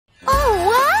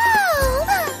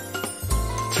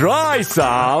try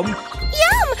some.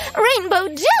 Yum! Rainbow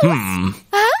juice!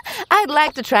 I'd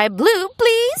like to try blue,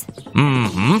 please.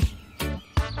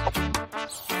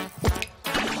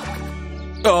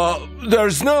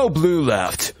 There's no blue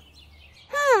left.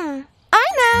 I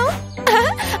know.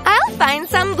 I'll find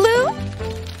some blue.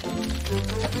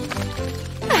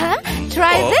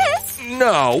 Try this.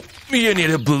 No, you need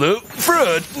a blue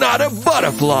fruit, not a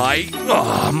butterfly.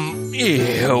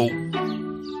 Ew.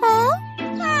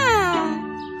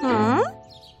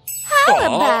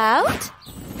 How about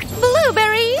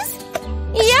blueberries?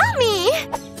 Yummy!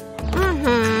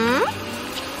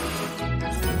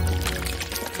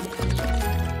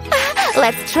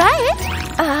 Let's try it.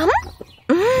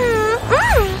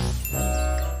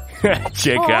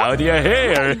 Check out your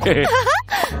hair.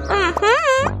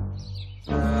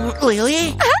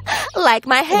 Lili? Like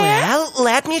my hair? Well,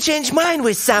 let me change mine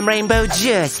with some rainbow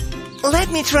juice.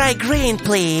 Let me try green,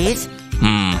 please.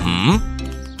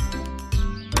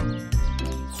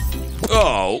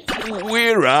 Oh,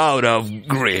 we're out of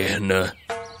green.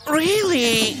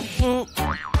 Really?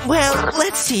 Well,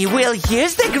 let's see. We'll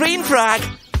use the green frog.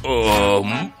 Huh?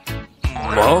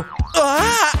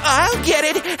 I'll get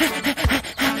it.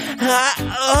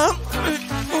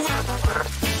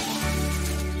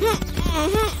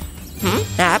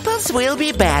 Apples will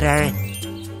be better.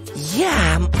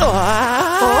 Yum.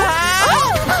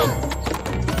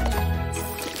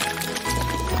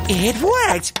 It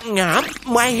worked.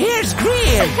 My hair's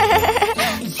green.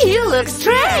 You look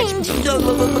strange. I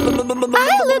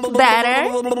look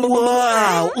better.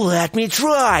 Wow. Let me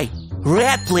try.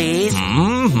 Red, please.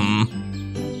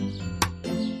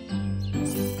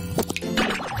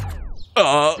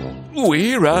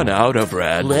 We ran out of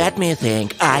red. Let me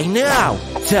think. I know.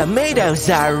 Tomatoes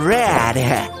are red.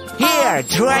 Here,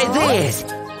 try this.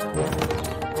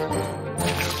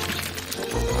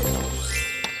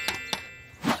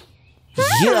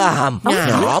 Yum.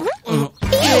 Ew,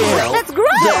 that's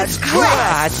gross. That's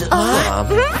gross.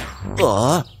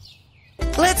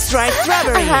 Let's try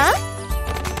strawberries.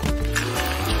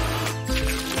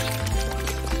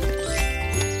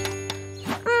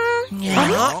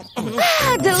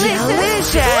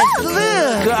 Delicious.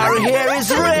 Look, our hair is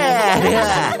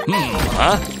red.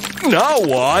 Now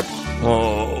what?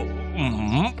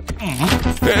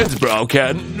 It's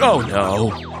broken. Oh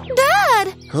no.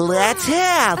 Dad, Let's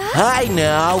help. I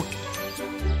know.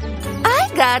 I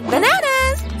got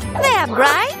bananas. They are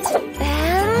bright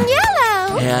and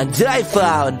yellow. And I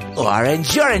found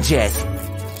oranges.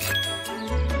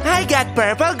 I got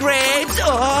purple grapes.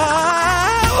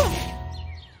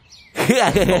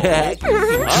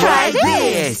 Try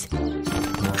this.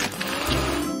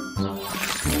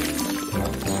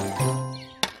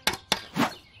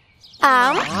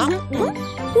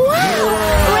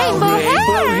 Wow, rainbow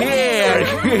hair.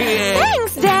 hair.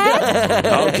 Thanks, Dad.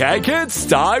 Okay, kids,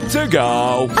 time to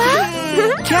go.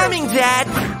 Coming, Dad.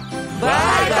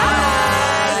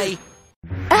 Bye-bye.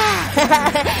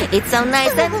 It's so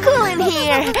nice and cool in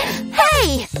here.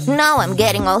 Hey, now I'm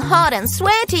getting all hot and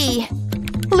sweaty.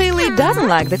 Lili doesn't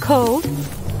like the cold.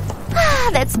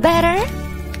 That's better.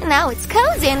 Now it's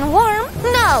cozy and warm.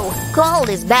 No, cold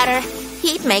is better.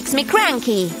 Heat makes me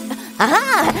cranky.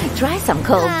 Try some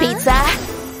cold pizza.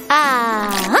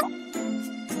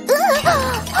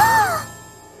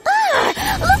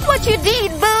 Look what you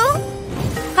did, boo.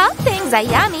 Hot things are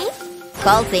yummy.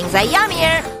 Cold things are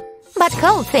yummier. But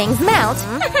cold things melt.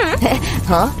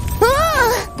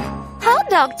 Hot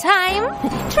dog time.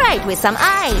 Try it with some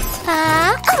ice.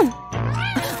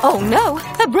 Oh no,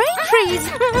 a brain freeze.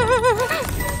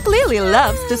 Lili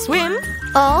loves to swim.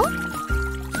 Oh,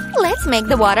 let's make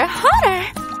the water hotter.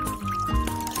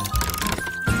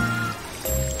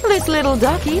 This little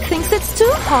ducky thinks it's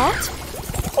too hot.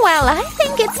 Well, I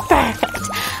think it's perfect.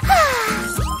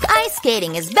 Ice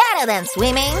skating is better than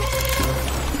swimming.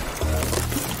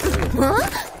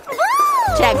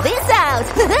 Check this out.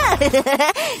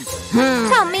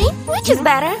 Tell me, which is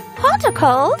better, hot or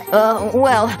cold?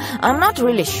 Well, I'm not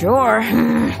really sure.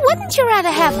 Wouldn't you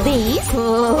rather have these?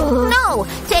 No,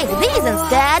 take these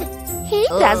instead. He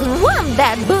doesn't want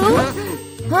that, boo.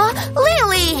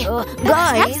 Lili!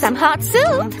 Guys. Have some hot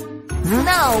soup.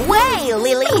 No way,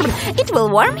 Lili. It will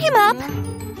warm him up.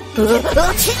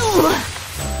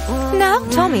 Now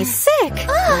Tommy's sick.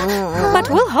 But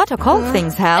will hot or cold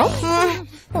things help?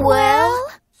 Well...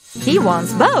 He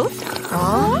wants both.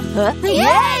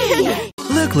 Yay!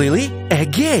 Look, Lili, a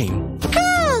game.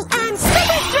 Cool! I'm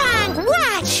super strong!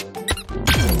 Watch!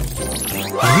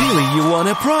 Really, you won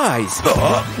a prize.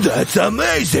 That's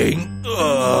amazing.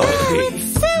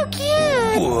 It's so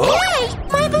cute! What? Hey,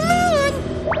 my balloon!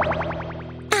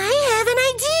 I have an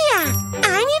idea!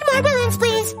 I'm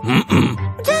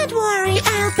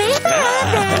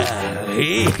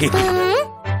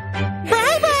Bye-bye.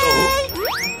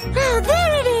 Oh,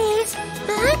 there it is.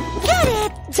 Got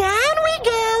it. Down we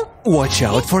go. Watch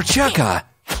out for Chaka.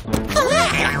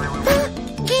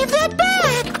 Give that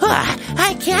back.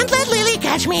 I can't let Lili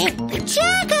catch me.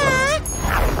 Chaka.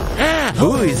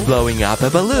 Who is blowing up a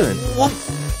balloon?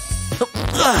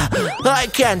 I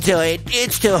can't do it.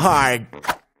 It's too hard.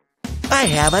 I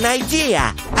have an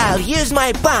idea. I'll use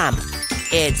my bomb.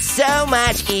 It's so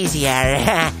much easier.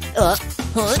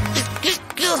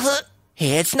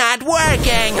 It's not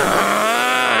working.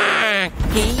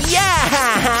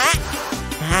 Yeah!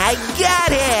 I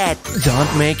got it!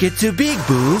 Don't make it too big,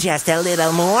 Boo. Just a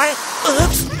little more.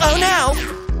 Oops! Oh no!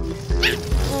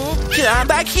 Come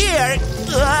back here!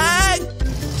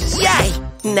 Yay!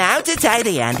 Now to tie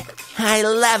the end. I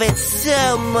love it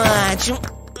so much.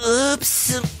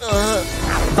 Oops!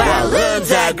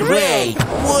 Balloons are great!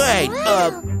 Wait!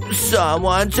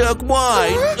 Someone took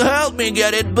mine! Help me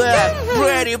get it back!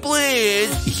 Pretty,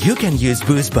 please! You can use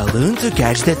Boo's balloon to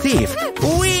catch the thief.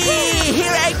 Whee!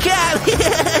 Here I come!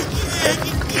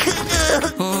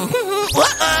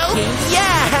 Uh-oh!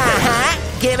 Yeah!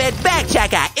 Give it back,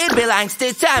 Chaka! It belongs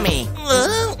to Tommy!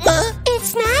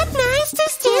 It's not nice to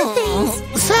steal things.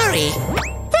 Sorry!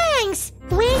 Thanks.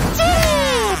 We did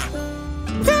it.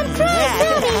 Don't cry,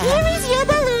 Tommy. Here is your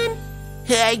balloon.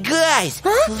 Hey guys!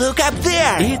 Look up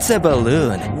there! It's a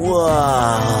balloon.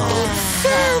 Whoa!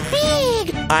 So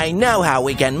big. I know how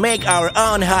we can make our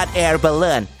own hot air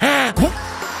balloon.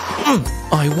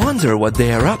 I wonder what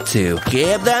they are up to.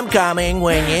 Keep them coming,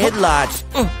 we need lots.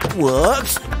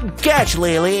 Whoops! Catch,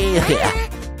 Lili!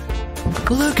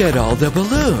 Look at all the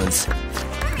balloons.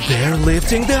 They're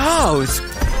lifting the house.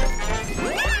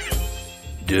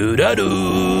 Do-da-do.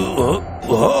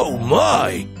 Oh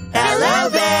my! Hello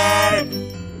there!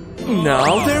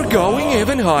 Now they're going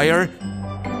even higher.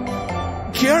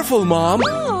 Careful, Mom.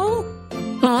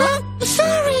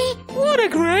 Sorry. What a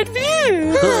great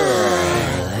view!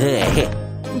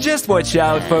 Just watch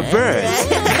out for birds.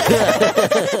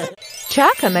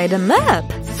 Chaka made a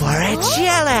map. For a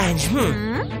challenge!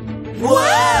 Whoa!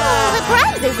 The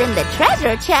prize is in the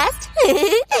treasure chest.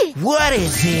 What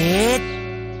is it?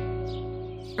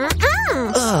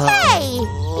 Hey,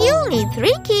 you'll need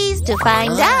 3 keys to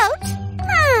find out.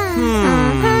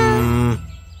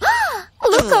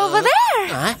 Look over there.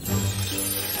 Huh?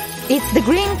 It's the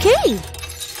green key.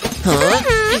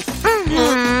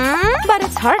 But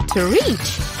it's hard to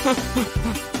reach.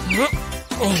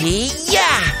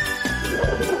 Yeah!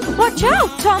 Watch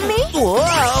out, Tommy.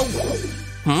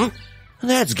 Whoa!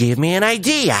 Let's give me an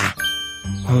idea.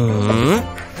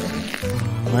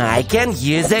 I can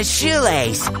use a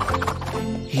shoelace.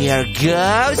 Here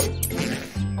goes.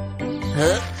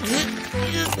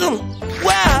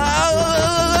 Whoa!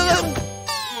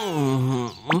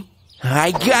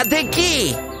 I got the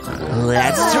key.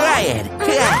 Let's try it.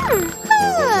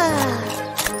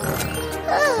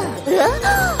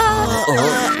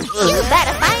 You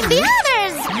better find the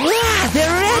others. Yeah, the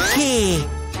red key.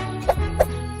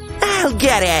 I'll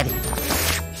get it.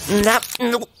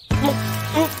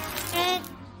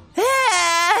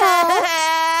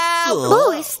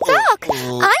 Boo is stuck.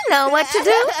 I know what to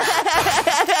do.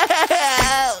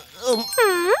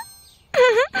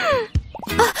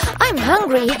 I'm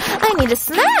hungry. I need a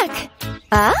snack.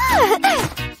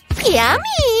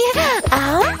 Yummy.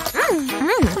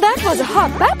 That was a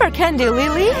hot pepper candy,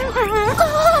 Lili.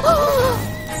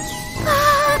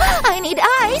 I need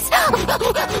ice.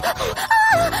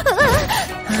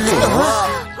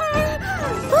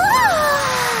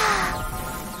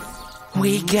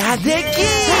 We got the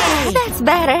key. That's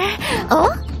better.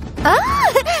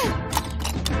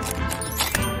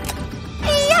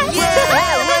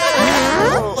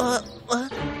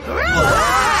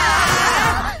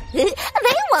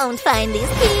 They won't find this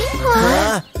key.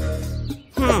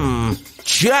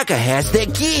 Chaka has the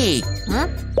key.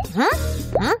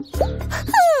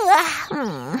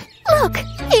 Look,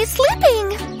 he's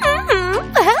sleeping.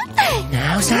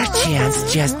 Now's our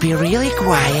chance. Just be really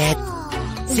quiet.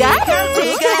 Got it.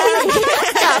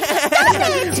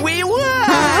 We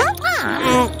won!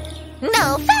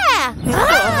 No fair.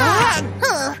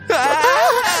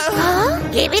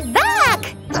 Give it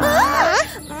back.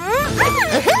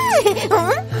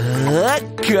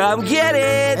 Come get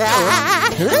it!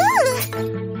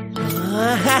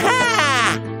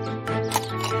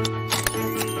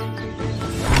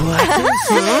 What's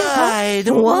inside?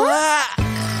 What?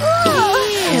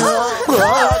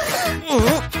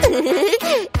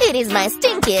 It is my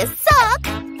stinkiest sock.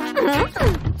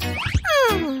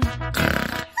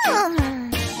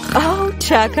 Oh,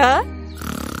 Chaka,